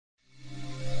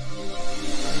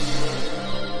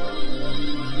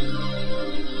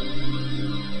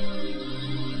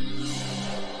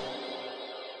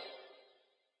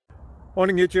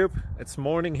Morning YouTube, it's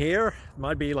morning here. It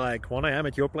might be like 1 a.m.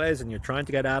 at your place and you're trying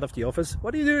to get out of the office.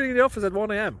 What are you doing in the office at 1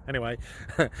 a.m? Anyway,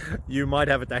 you might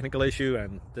have a technical issue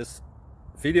and this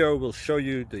video will show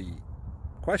you the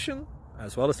question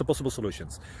as well as the possible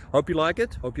solutions. Hope you like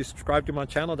it, hope you subscribe to my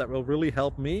channel. That will really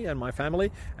help me and my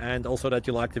family, and also that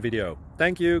you like the video.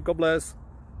 Thank you, God bless.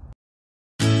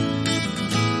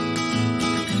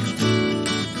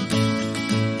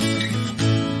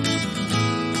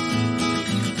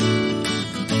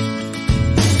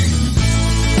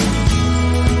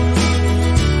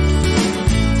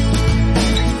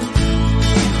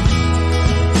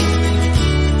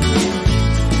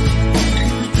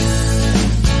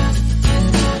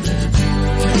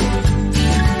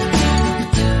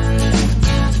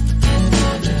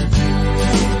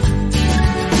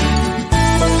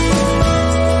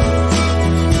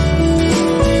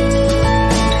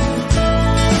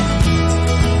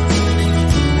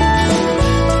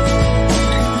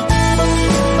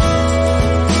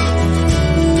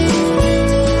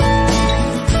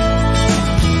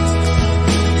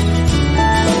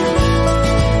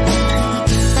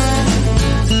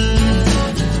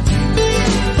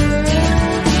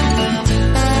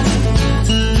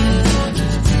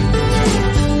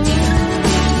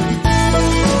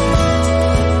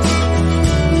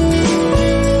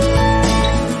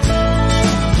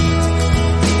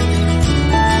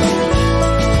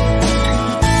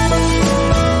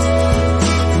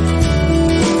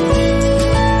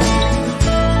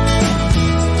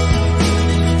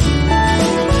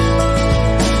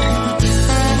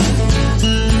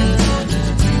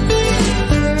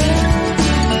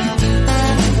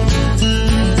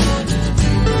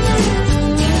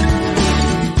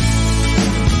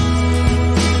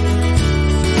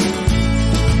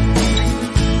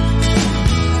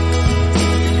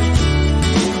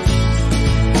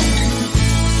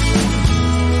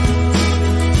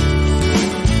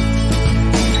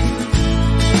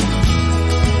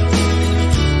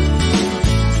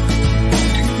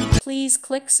 Please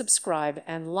click subscribe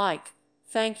and like.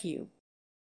 Thank you.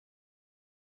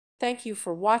 Thank you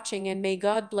for watching, and may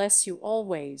God bless you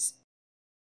always.